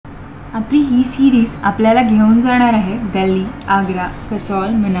आपली ही सिरीज आपल्याला घेऊन जाणार आहे दिल्ली, आग्रा, कसौल,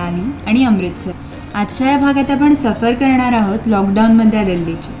 मनाली आणि अमृतसर। आजच्या या भागात आपण सफर करणार आहोत लॉकडाऊनमध्ये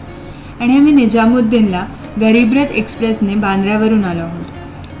दिल्लीची आणि आम्ही निजामुद्दीनला गरीबरथ एक्सप्रेसने बांद्र्यावरून आलो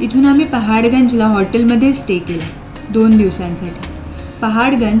आहोत। इथून आम्ही पहाडगंजला हॉटेलमध्ये स्टे केला 2 दिवसांसाठी।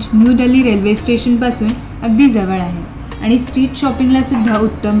 पहाडगंज न्यू दिल्ली रेल्वे स्टेशनपासून अगदी जवळ आहे आणि स्ट्रीट शॉपिंगला सुद्धा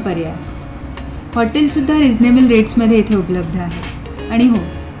उत्तम पर्याय। हॉटेलसुद्धा रिजनेबल रेट्समध्ये इथे उपलब्ध आहे आणि हो,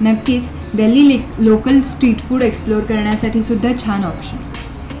 नक्कीच Delhi local street food explore करण्यासाठी सुद्धा छान ऑप्शन।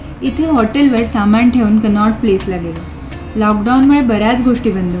 इथे हॉटेलवर सामान ठेवून कनॉट प्लेसला गेलो। लॉकडाऊनमुळे बऱ्याच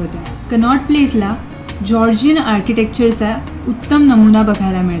गोष्टी बंद होत्या। कनॉट प्लेसला जॉर्जियन आर्किटेक्चरचा उत्तम नमुना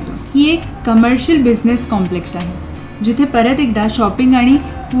बघायला मिळतो। ही एक कमर्शियल बिझनेस कॉम्प्लेक्स आहे जिथे परत एकदा शॉपिंग आणि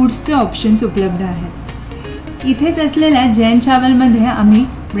फूड्सचे ऑप्शन्स उपलब्ध आहेत। इथेच असलेल्या जैन चावलमध्ये आम्ही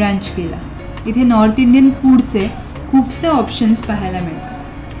ब्रंच केला। इथे नॉर्थ इंडियन फूडचे खूपसे ऑप्शन्स पाहायला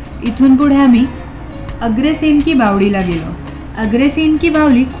मिळतात। इथून पुढे आम्ही अग्रसेन की बावडीला गेलो। अग्रसेन की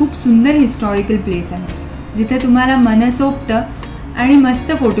बावडी खूप सुंदर हिस्टॉरिकल प्लेस आहे जिथे तुम्हाला मनसोक्त आणि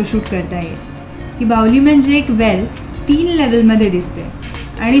मस्त फोटोशूट करता येईल। ही बावली म्हणजे एक वेल 3 लेवलमध्ये दिसते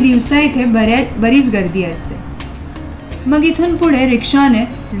आणि दिवसा इथे बरीच गर्दी असते। मग इथून पुढे रिक्षाने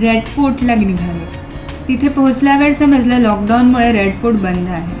रेड फोर्टला निघालो। तिथे पोहोचल्यावर समजलं लॉकडाऊनमुळे रेड फोर्ट बंद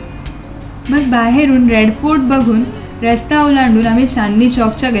आहे। मग बाहेरून रेड फोर्ट बघून रस्ता ओलांडून आम्ही चांदनी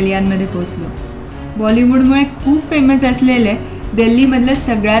चौकच्या गलियांमध्ये पोहोचलो। बॉलिवूडमुळे खूप फेमस असलेले दिल्लीमधलं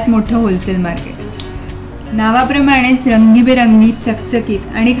सगळ्यात मोठं होलसेल मार्केट। नावाप्रमाणेच रंगीबेरंगी,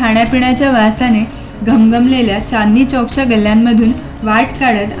 चकचकीत आणि खाण्यापिण्याच्या वासाने घमघमलेल्या चांदनी चौकच्या गल्ल्यांमधून वाट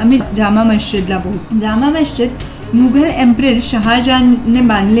काढत आम्ही जामा मस्जिदला पोहोचलो। जामा मस्जिद मुघल एम्परर शहाजहानने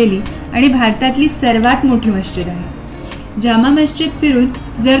बांधलेली आणि भारतातली सर्वात मोठी मस्जिद आहे। जामा मस्जिद फिरून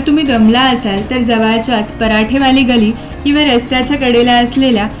जर तुम्ही दमला असाल तर जवळच्याच पराठेवाली गली किंवा रस्त्याच्या कडेला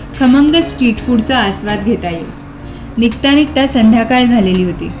असलेल्या खमंग स्ट्रीट फूडचा आस्वाद घेता येईल। निघता निघता संध्याकाळ झालेली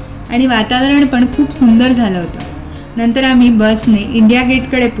होती आणि वातावरण पण खूप सुंदर झालं होतं। नंतर आम्ही बसने इंडिया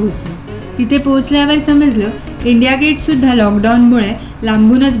गेटकडे पोहोचलो। तिथे पोहोचल्यावर समजलं इंडिया गेटसुद्धा लॉकडाऊनमुळे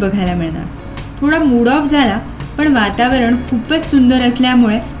लांबूनच बघायला मिळणार। थोडा मूड ऑफ झाला, पण वातावरण खूपच सुंदर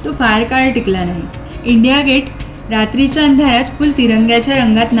असल्यामुळे तो फार काळ टिकला नाही। इंडिया गेट रात्रीच्या अंधारात फुल तिरंग्याच्या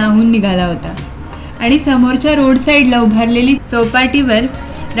रंगात न्हाऊन निघाला होता आणि समोरच्या रोड साईडला उभारलेली चौपाटीवर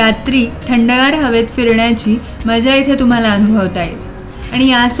रात्री थंडगार हवेत फिरण्याची मजा इथे तुम्हाला अनुभवता येईल। आणि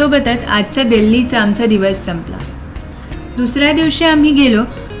यासोबतच आजचा दिल्लीचा आमचा दिवस संपला। दुसऱ्या दिवशी आम्ही गेलो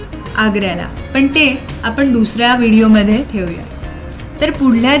आग्र्याला, पण ते आपण दुसऱ्या व्हिडिओमध्ये ठेवूया। तर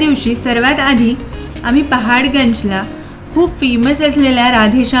पुढल्या दिवशी सर्वात आधी आम्ही पहाडगंजला खूप फेमस असलेल्या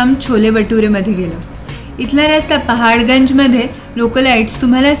राधेश्याम छोले भटुरेमध्ये गेलो। इथला रस्ता पहाडगंजमध्ये लोकलाइट्स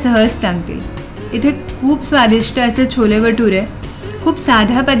तुम्हाला सहज सांगतील। इथे खूप स्वादिष्ट असे छोले भटुरे खूप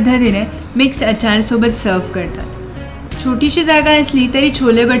साध्या पद्धतीने मिक्स अचारसोबत सर्व करतात। छोटीशी जागा असली तरी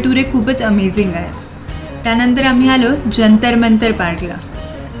छोले भटुरे खूपच अमेझिंग आहेत। त्यानंतर आम्ही आलो जंतर मंतर पार्कला।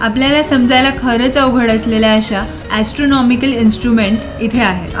 आपल्याला समजायला खरंच अवघड असलेल्या अशा ॲस्ट्रोनॉमिकल इन्स्ट्रुमेंट इथे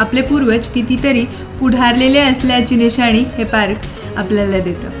आहेत। आपले पूर्वज कितीतरी पुढारलेले असल्याची निशाणी हे पार्क आपल्याला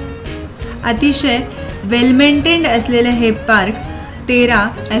देतं। अतिशय वेल मेंटेन्ड असलेले हे पार्क 13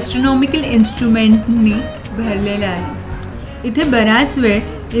 ॲस्ट्रोनॉमिकल इन्स्ट्रुमेंटनी भरलेलं आहे। इथे बराच वेळ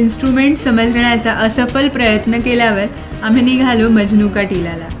इन्स्ट्रुमेंट समजण्याचा असफल प्रयत्न केल्यावर आम्ही निघालो मजनू का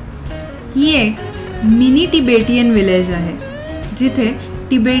टीलाला। ही एक मिनी टिबेटियन विलेज आहे जिथे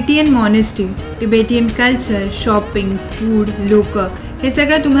Tibetan monastery, Tibetan culture, shopping, food, लोक हे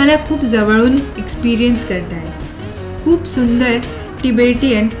सगळं तुम्हाला खूप जवळून एक्सपिरियन्स करता येईल। खूप सुंदर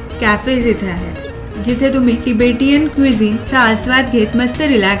टिबेटियन कॅफेज इथे आहेत जिथे तुम्ही टिबेटियन क्विझिनचा आस्वाद घेत मस्त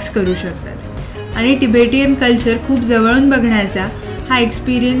रिलॅक्स करू शकतात आणि टिबेटियन कल्चर खूप जवळून बघण्याचा हा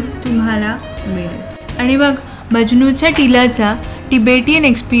एक्सपिरियन्स तुम्हाला मिळेल। आणि मग मजनूच्या टीलाचा टिबेटियन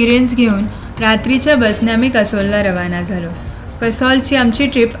एक्सपिरियन्स घेऊन रात्रीच्या बसने आम्ही कसौलला रवाना झालो। कसौलची आमची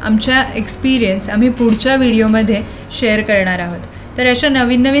ट्रिप, आमच्या एक्सपिरियन्स आम्ही पुढच्या व्हिडिओमध्ये शेअर करणार आहोत। तर अशा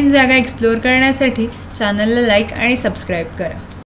नवीन नवीन जागा एक्सप्लोअर करण्यासाठी चॅनलला लाईक आणि सबस्क्राईब करा।